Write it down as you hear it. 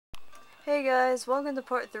Hey guys, welcome to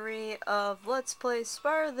part 3 of Let's Play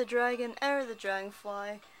Spyro the Dragon, Enter the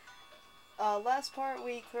Dragonfly. Last part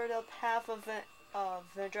we cleared up half of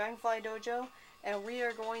the Dragonfly Dojo, and we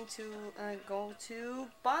are going to go to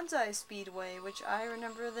Banzai Speedway, which I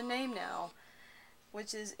remember the name now,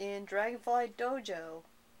 which is in Dragonfly Dojo.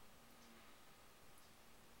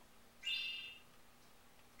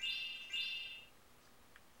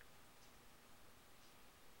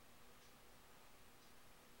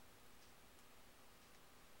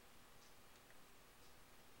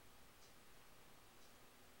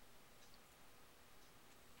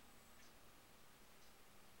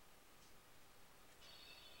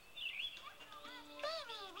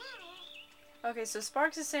 Okay, so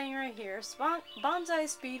Sparks is saying right here, Banzai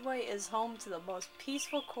Speedway is home to the most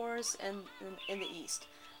peaceful course in the East.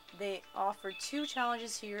 They offer two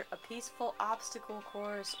challenges here, a peaceful obstacle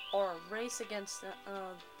course or a race against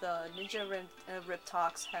the Ninja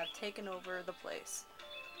Riptocs have taken over the place.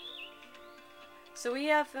 So we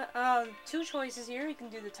have two choices here. You can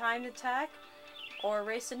do the timed attack or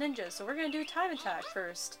race the ninjas. So we're going to do time attack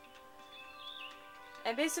first.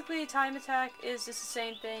 And basically, time attack is just the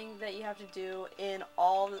same thing that you have to do in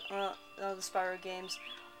all the Spyro games.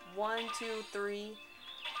 1, 2, 3.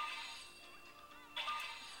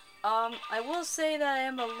 I will say that I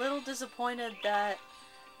am a little disappointed that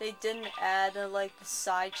they didn't add like the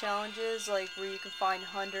side challenges, like where you can find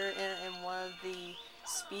Hunter in one of the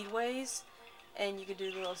speedways, and you can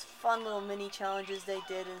do those fun little mini challenges they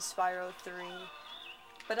did in Spyro 3.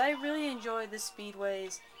 But I really enjoy the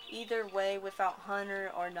speedways either way, without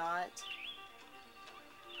Hunter or not.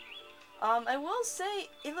 I will say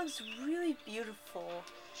it looks really beautiful,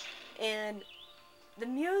 and the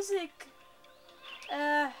music,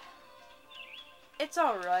 it's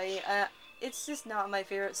alright. It's just not my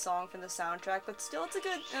favorite song from the soundtrack, but still it's a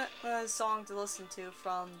good song to listen to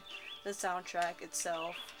from the soundtrack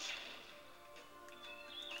itself.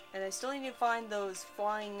 And I still need to find those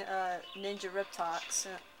flying ninja Riptocs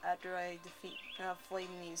after I defeat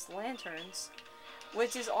flaming these lanterns.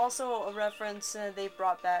 Which is also a reference they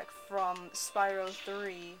brought back from Spyro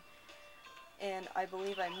 3. And I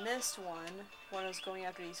believe I missed one when I was going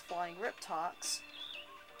after these flying Riptocs.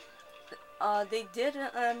 They did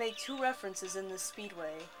make two references in the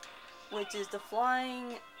Speedway. Which is the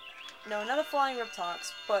flying... No, not the flying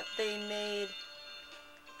Riptocs, but they made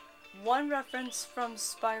one reference from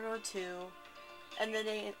Spyro 2, and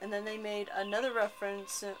then they made another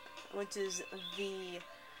reference, which is the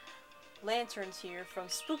lanterns here from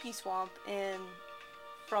Spooky Swamp and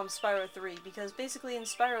from Spyro 3, because basically in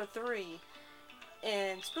Spyro 3,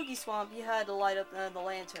 in Spooky Swamp, you had to light up the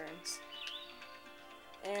lanterns.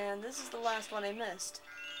 And this is the last one I missed,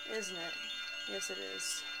 isn't it? Yes, it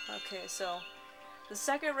is. Okay, so the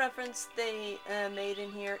second reference they made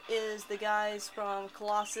in here is the guys from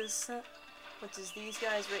Colossus, which is these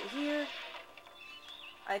guys right here.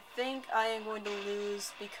 I think I am going to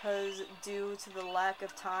lose because due to the lack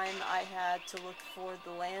of time I had to look for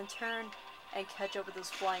the lantern and catch up with those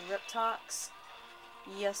flying Riptocs.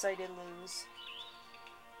 Yes, I did lose.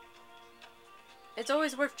 It's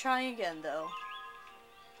always worth trying again though.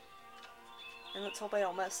 And let's hope I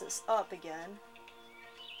don't mess this up again.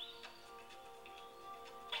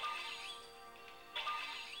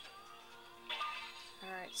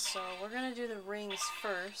 Alright, so we're gonna do the rings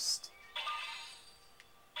first.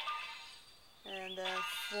 And then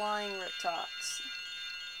flying Riptocs.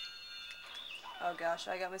 Oh gosh,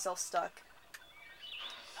 I got myself stuck.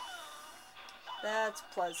 That's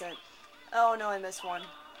pleasant. Oh no, I missed one.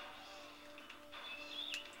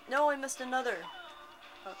 No, I missed another.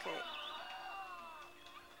 Okay.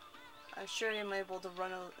 I'm sure I'm able to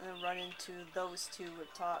run into those two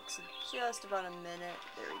Riptocs in just about a minute.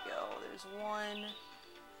 There we go. There's one.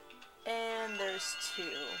 And there's two.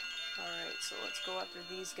 Alright, so let's go after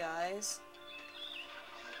these guys.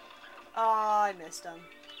 Ah, I missed them.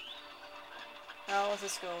 Now let's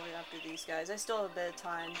just go after these guys. I still have a bit of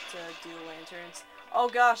time to do the lanterns. Oh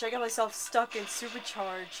gosh, I got myself stuck in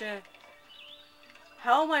supercharge.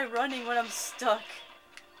 How am I running when I'm stuck?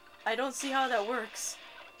 I don't see how that works.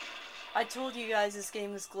 I told you guys this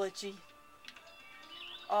game is glitchy.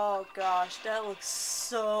 Oh gosh, that looks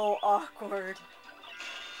so awkward.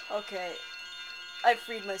 Okay, I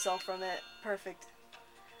freed myself from it. Perfect.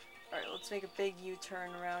 Alright, let's make a big U-turn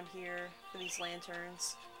around here for these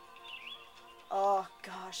lanterns. Oh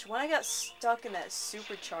gosh, when I got stuck in that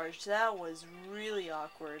supercharge, that was really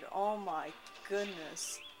awkward. Oh my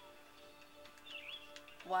goodness.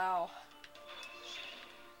 Wow.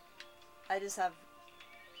 I just have...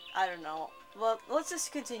 I don't know. Well, let's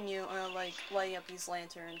just continue, like, lighting up these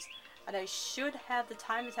lanterns. And I should have the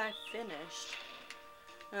time attack finished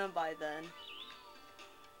by then.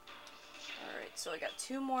 Alright, so I got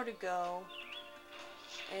 2 more to go.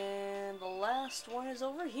 And the last one is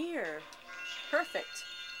over here. Perfect.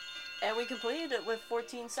 And we completed it with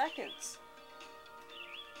 14 seconds.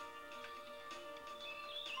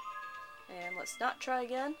 And let's not try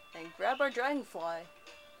again, and grab our Dragonfly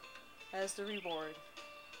as the reward.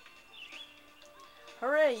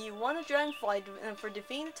 Hooray, you won a Dragonfly for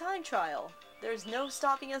defeating the time trial. There's no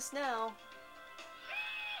stopping us now.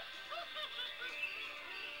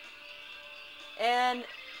 And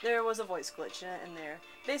there was a voice glitch in there.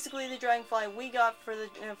 Basically, the Dragonfly we got for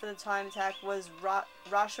the time attack was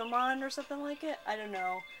Rashomon or something like it. I don't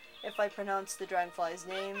know if I pronounced the Dragonfly's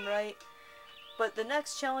name right. But the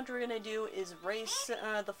next challenge we're gonna do is race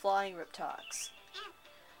the flying Riptocs.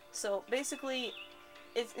 So basically,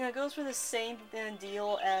 it goes for the same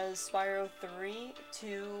deal as Spyro 3,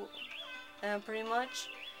 2, pretty much.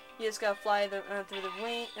 You just gotta fly through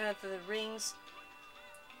the rings,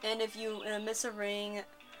 and if you miss a ring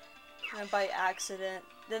by accident,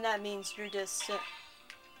 then that means you're just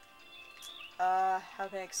how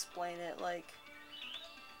can I explain it? Like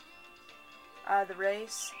out of the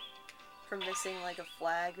race for missing like a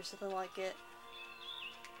flag or something like it.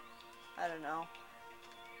 I don't know.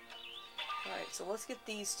 Alright, so let's get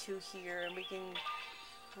these 2 here and we can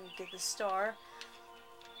get the star.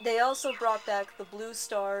 They also brought back the blue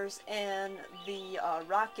stars and the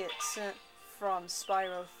rockets from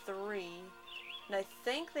Spyro 3. And I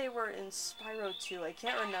think they were in Spyro 2. I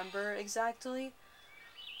can't remember exactly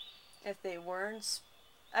if they were in...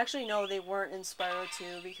 Actually, no, they weren't in Spyro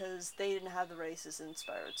 2 because they didn't have the races in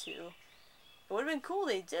Spyro 2. It would have been cool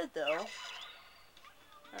they did, though.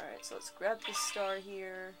 Alright, so let's grab this star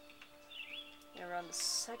here. And we're on the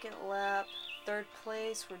 2nd lap. 3rd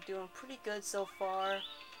place. We're doing pretty good so far.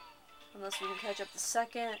 Unless we can catch up to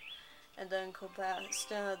 2nd. And then go past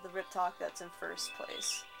the Riptoc that's in 1st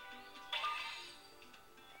place.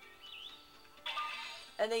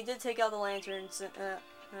 And they did take out the lanterns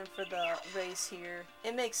for the race here.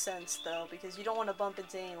 It makes sense, though, because you don't want to bump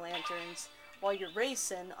into any lanterns while you're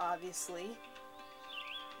racing, obviously.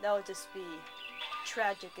 That would just be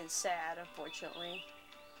tragic and sad, unfortunately.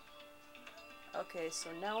 Okay, so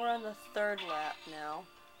now we're on the 3rd lap now.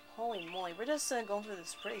 Holy moly, we're just going through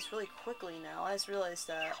this race really quickly now. I just realized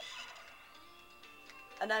that.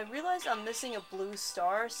 And I realized I'm missing a blue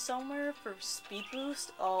star somewhere for speed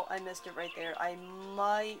boost. Oh, I missed it right there. I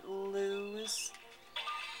might lose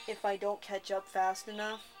if I don't catch up fast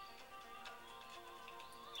enough.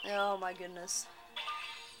 Oh my goodness.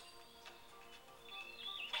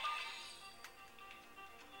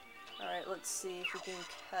 Alright, let's see if we can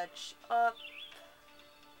catch up.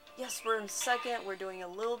 Yes, we're in 2nd. We're doing a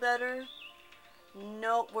little better.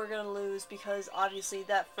 Nope, we're gonna lose because obviously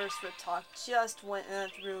that first Riptoc just went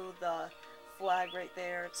through the flag right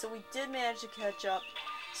there. So we did manage to catch up.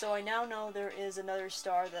 So I now know there is another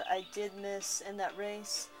star that I did miss in that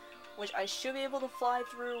race, which I should be able to fly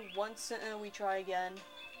through once we try again.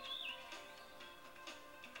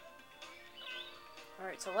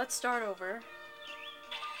 Alright, so let's start over.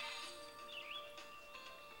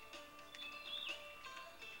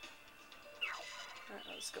 Alright,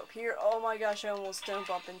 let's go up here. Oh my gosh, I almost didn't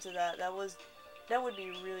bump into that. That would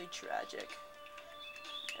be really tragic.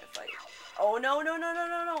 If I... Oh, no, no, no, no,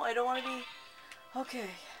 no, no. I don't want to be... Okay.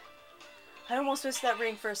 I almost missed that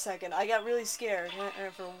ring for a second. I got really scared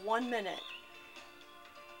for 1 minute.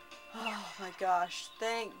 Oh my gosh.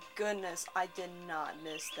 Thank goodness I did not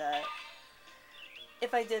miss that.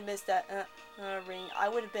 If I did miss that ring, I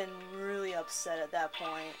would have been really upset at that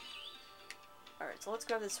point. Alright, so let's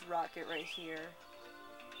grab this rocket right here.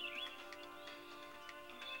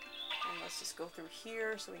 And let's just go through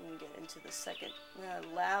here so we can get into the 2nd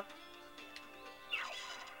lap.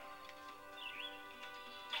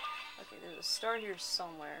 Okay, there's a star here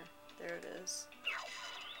somewhere. There it is.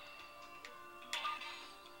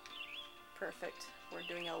 Perfect. We're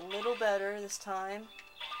doing a little better this time.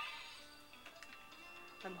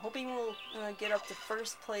 I'm hoping we'll get up to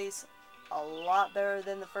 1st place a lot better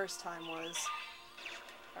than the first time was.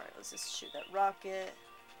 Alright, let's just shoot that rocket.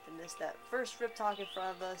 And miss that first Riptoc in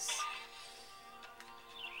front of us.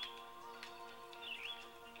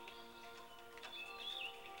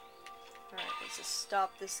 Alright, let's just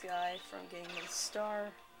stop this guy from getting the star.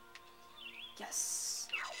 Yes!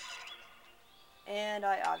 And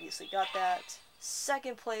I obviously got that.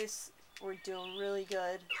 2nd place, we're doing really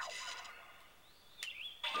good.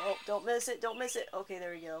 Nope, don't miss it, don't miss it. Okay,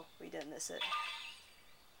 there we go. We didn't miss it.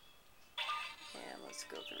 And let's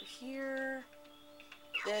go through here.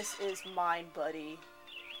 This is mine, buddy.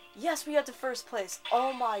 Yes, we got to first place.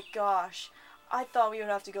 Oh my gosh. I thought we would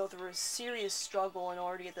have to go through a serious struggle in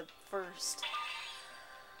order to get the first.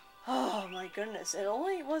 Oh my goodness. It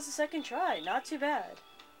only was the second try. Not too bad.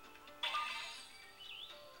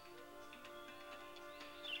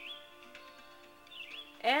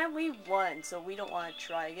 And we won, so we don't want to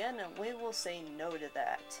try again, and we will say no to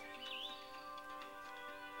that.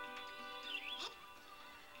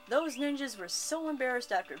 Those ninjas were so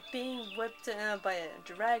embarrassed after being whipped by a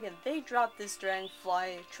dragon, they dropped this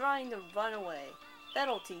dragonfly trying to run away.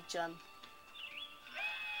 That'll teach them.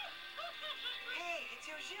 Hey, it's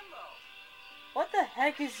Yojimbo. What the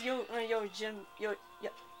heck is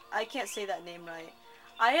I can't say that name right.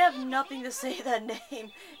 I have nothing to say that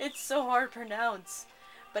name. It's so hard to pronounce.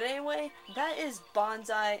 But anyway, that is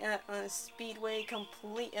Banzai Speedway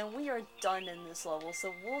complete, and we are done in this level,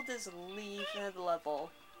 so we'll just leave the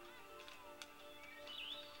level.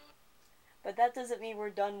 But that doesn't mean we're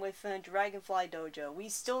done with Dragonfly Dojo. We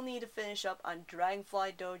still need to finish up on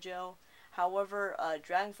Dragonfly Dojo. However,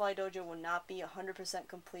 Dragonfly Dojo will not be 100%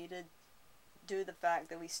 completed due to the fact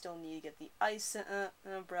that we still need to get the ice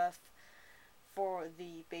breath for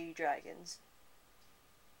the baby dragons.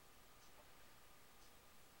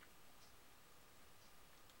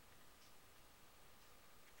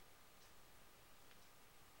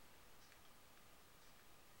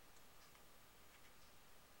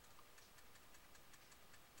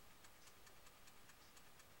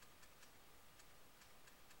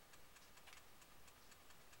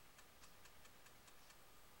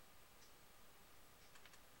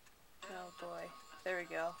 Oh boy. There we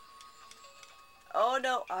go. Oh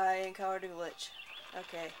no, I encountered a glitch.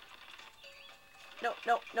 Okay. No,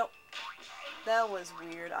 no, no. That was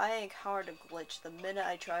weird. I encountered a glitch the minute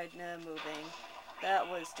I tried moving. That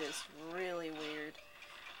was just really weird.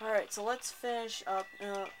 Alright, so let's finish up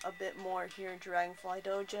a bit more here in Dragonfly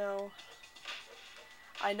Dojo.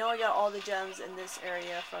 I know I got all the gems in this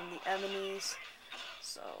area from the enemies.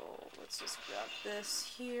 So let's just grab this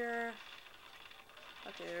here.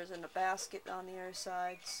 Okay, there's a basket on the other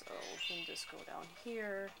side, so we can just go down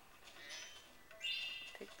here.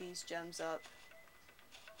 Pick these gems up.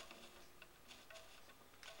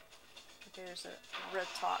 Okay, there's a red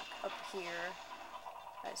talk up here.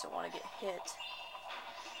 I just don't want to get hit.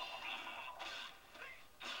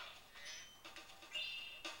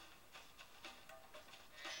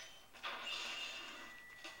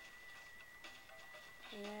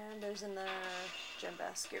 And there's another gem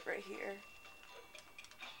basket right here.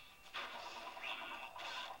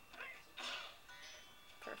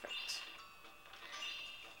 Perfect.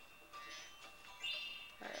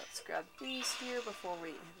 Alright, let's grab these here before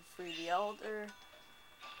we free the Elder.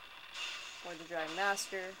 Or the Dragon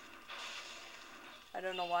Master. I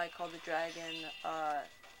don't know why I called the dragon,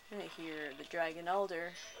 here, the Dragon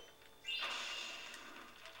Elder.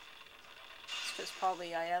 It's because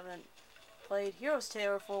probably I haven't played Hero's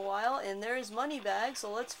Tail for a while, and there is money bag,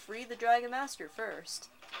 so let's free the Dragon Master first.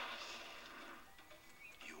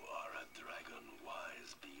 You are a dragon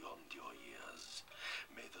wise beyond your years.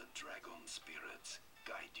 May the dragon spirits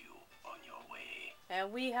guide you on your way.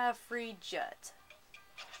 And we have free Jet.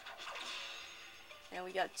 And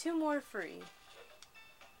we got 2 more free.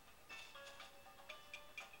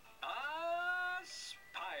 Ah,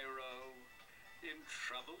 Spyro. In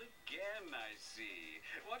trouble again, I see.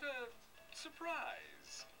 What a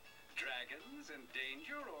surprise. Dragons in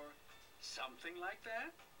danger or something like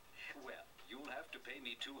that? Well, you'll have to pay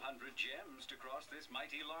me 200 gems to cross this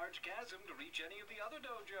mighty large chasm to reach any of the other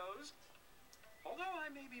dojos. Although I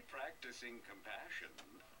may be practicing compassion,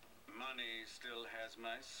 money still has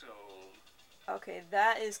my soul. Okay,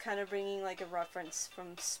 that is kind of bringing like a reference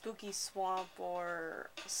from Spooky Swamp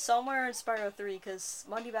or somewhere in Spyro 3, because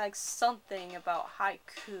Moneybag's something about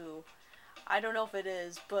haiku. I don't know if it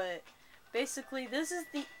is, but basically this is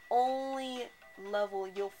the only level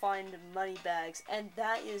you'll find Moneybags, and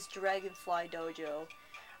that is Dragonfly Dojo.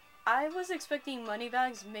 I was expecting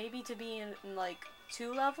Moneybags maybe to be in like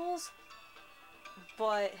 2 levels,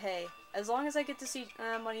 but hey, as long as I get to see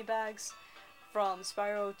Moneybags from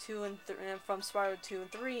Spyro 2 and from Spyro 2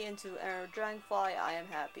 and 3 into Dragonfly, I am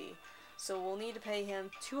happy. So we'll need to pay him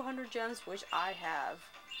 200 gems, which I have.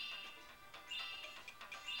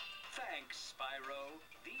 Thanks, Spyro.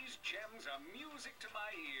 These gems are music to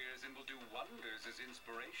my ears and will do wonders as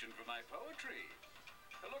inspiration for my poetry.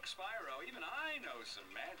 Look, Spyro, even I know some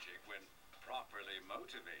magic when properly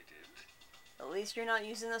motivated. At least you're not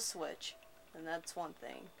using a switch, and that's one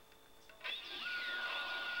thing.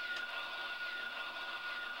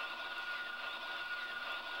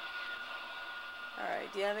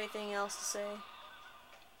 Alright, do you have anything else to say?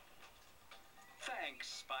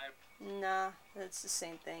 Thanks, Spyro. Nah, that's the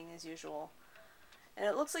same thing as usual. And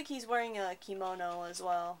it looks like he's wearing a kimono as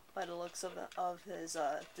well, by the looks of his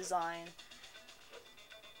design.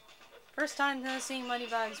 First time seeing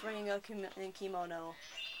Moneybags wearing a kimono.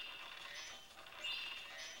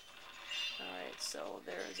 Alright, so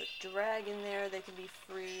there's a dragon there that can be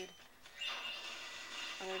freed.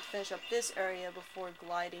 I'm going to finish up this area before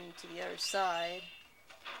gliding to the other side.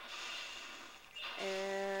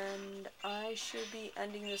 And I should be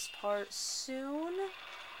ending this part soon.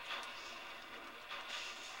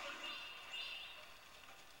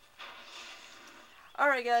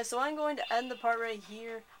 Alright guys, so I'm going to end the part right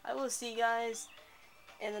here. I will see you guys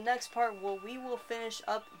in the next part where we will finish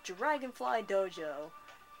up Dragonfly Dojo.